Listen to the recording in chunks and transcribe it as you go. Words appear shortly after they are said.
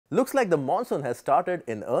Looks like the monsoon has started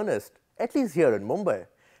in earnest, at least here in Mumbai.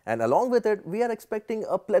 And along with it, we are expecting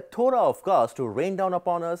a plethora of cars to rain down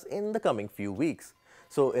upon us in the coming few weeks.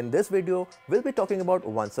 So in this video, we'll be talking about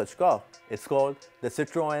one such car. It's called the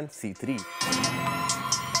Citroen C3.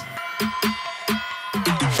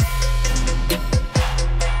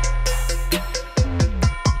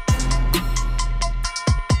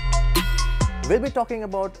 We'll be talking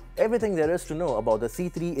about everything there is to know about the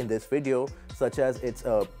C3 in this video, such as its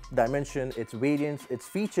dimension, its variants, its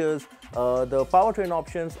features, the powertrain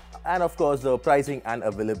options, and of course the pricing and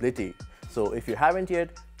availability. So if you haven't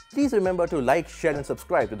yet, please remember to like, share and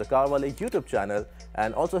subscribe to the CarWale YouTube channel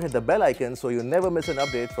and also hit the bell icon so you never miss an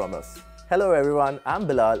update from us. Hello everyone, I'm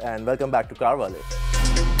Bilal and welcome back to CarWale.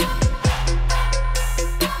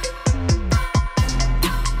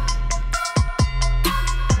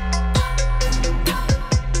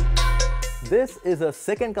 This is a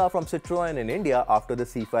second car from Citroen in India after the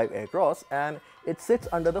C5 Aircross, and it sits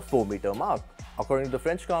under the 4-meter mark. According to the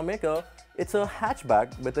French car maker, it's a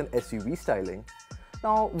hatchback with an SUV styling.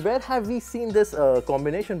 Now, where have we seen this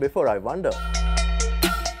combination before, I wonder?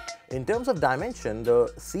 In terms of dimension,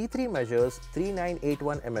 the C3 measures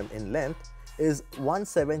 3981 mm in length, is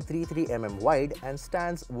 1733 mm wide and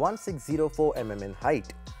stands 1604 mm in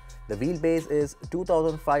height. The wheelbase is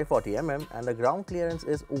 2540 mm and the ground clearance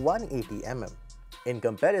is 180 mm. In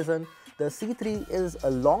comparison, the C3 is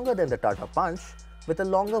longer than the Tata Punch with a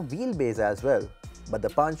longer wheelbase as well, but the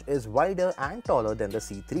Punch is wider and taller than the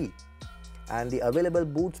C3. And the available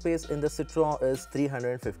boot space in the Citroen is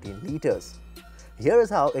 315 liters. Here is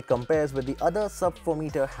how it compares with the other sub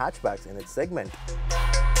 4-meter hatchbacks in its segment.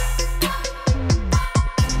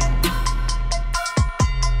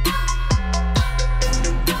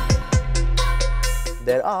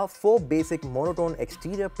 There are 4 basic monotone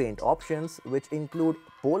exterior paint options which include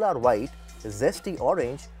polar white, zesty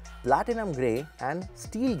orange, platinum grey and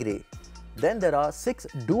steel grey. Then there are 6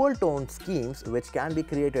 dual tone schemes which can be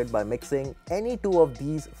created by mixing any 2 of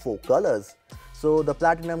these 4 colors. So the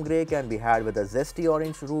platinum grey can be had with a zesty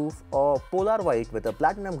orange roof or polar white with a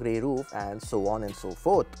platinum grey roof and so on and so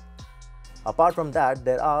forth. Apart from that,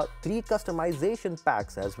 there are 3 customization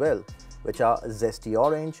packs as well, which are zesty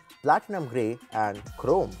orange, platinum grey and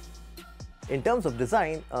chrome. In terms of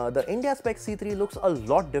design, the India-spec C3 looks a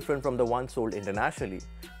lot different from the one sold internationally.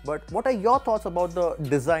 But what are your thoughts about the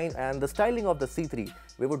design and the styling of the C3?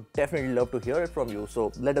 We would definitely love to hear it from you,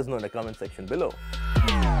 so let us know in the comment section below.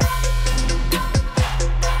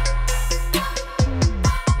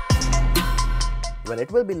 When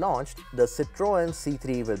it will be launched, the Citroen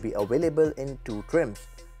C3 will be available in 2 trims,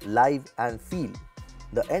 Live and Feel.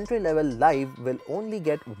 The entry-level Live will only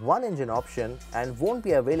get 1 engine option and won't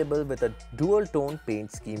be available with a dual-tone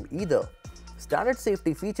paint scheme either. Standard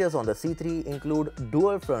safety features on the C3 include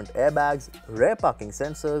dual front airbags, rear parking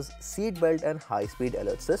sensors, seat belt and high-speed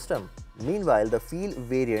alert system. Meanwhile, the Feel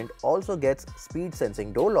variant also gets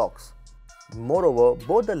speed-sensing door locks. Moreover,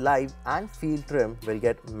 both the Live and Feel trim will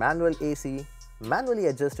get manual AC, manually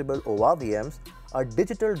adjustable ORVMs, a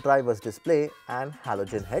digital driver's display and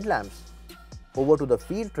halogen headlamps. Over to the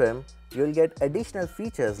Feel trim, you will get additional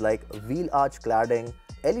features like wheel arch cladding,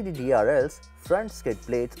 LED DRLs, front skid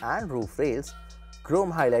plates and roof rails, chrome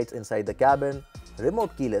highlights inside the cabin,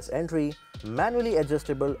 remote keyless entry, manually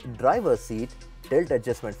adjustable driver's seat, tilt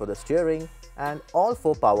adjustment for the steering, and all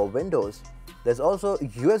 4 power windows. There's also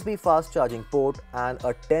USB fast charging port and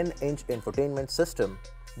a 10-inch infotainment system.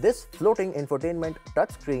 This floating infotainment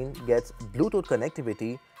touchscreen gets Bluetooth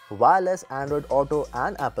connectivity, wireless Android Auto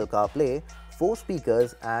and Apple CarPlay, 4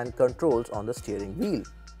 speakers and controls on the steering wheel.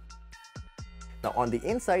 Now on the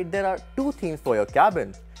inside, there are 2 themes for your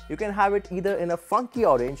cabin. You can have it either in a funky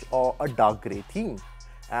orange or a dark grey theme.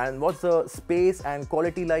 And what's the space and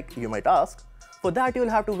quality like, you might ask? For that, you'll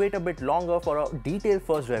have to wait a bit longer for a detailed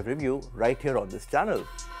first drive review right here on this channel.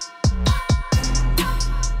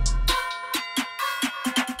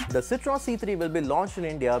 The Citroen C3 will be launched in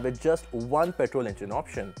India with just 1 petrol engine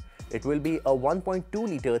option. It will be a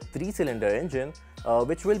 1.2-litre 3-cylinder engine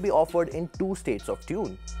which will be offered in 2 states of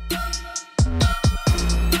tune.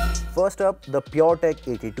 First up, the Puretech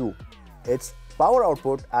 82. Its power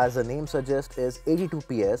output, as the name suggests, is 82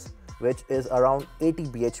 PS, which is around 80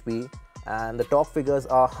 bhp, and the torque figures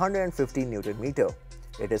are 150 Nm.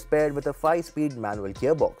 It is paired with a 5-speed manual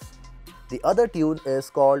gearbox. The other tune is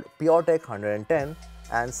called Puretech 110,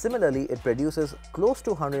 and similarly it produces close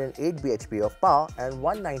to 108 bhp of power and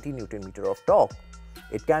 190 Nm of torque.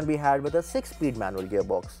 It can be had with a 6-speed manual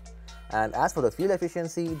gearbox. And as for the fuel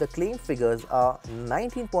efficiency, the claimed figures are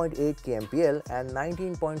 19.8 kmpl and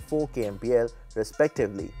 19.4 kmpl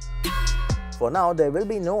respectively. For now, there will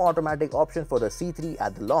be no automatic option for the C3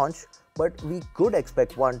 at the launch, but we could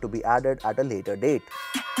expect one to be added at a later date.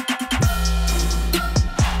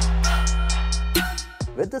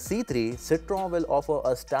 With the C3, Citroen will offer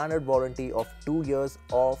a standard warranty of 2 years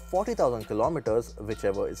or 40,000 kilometers,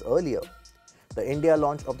 whichever is earlier. The India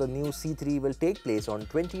launch of the new C3 will take place on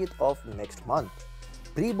 20th of next month.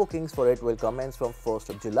 Pre-bookings for it will commence from 1st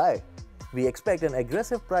of July. We expect an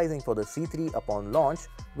aggressive pricing for the C3 upon launch,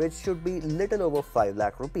 which should be little over 5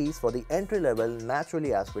 lakh rupees for the entry-level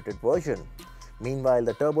naturally aspirated version. Meanwhile,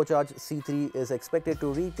 the turbocharged C3 is expected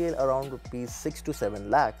to retail around rupees 6 to 7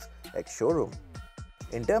 lakhs ex-showroom.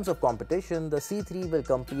 In terms of competition, the C3 will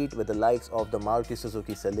compete with the likes of the Maruti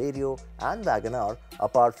Suzuki Celerio and WagonR,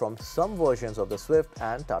 apart from some versions of the Swift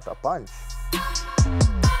and Tata Punch.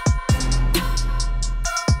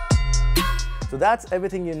 So that's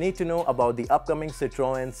everything you need to know about the upcoming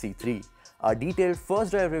Citroen C3. Our detailed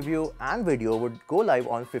first drive review and video would go live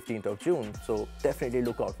on 15th of June, so definitely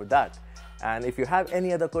look out for that. And if you have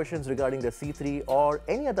any other questions regarding the C3 or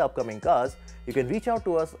any other upcoming cars, you can reach out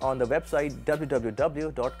to us on the website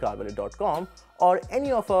www.carwale.com or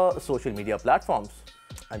any of our social media platforms.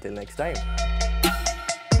 Until next time.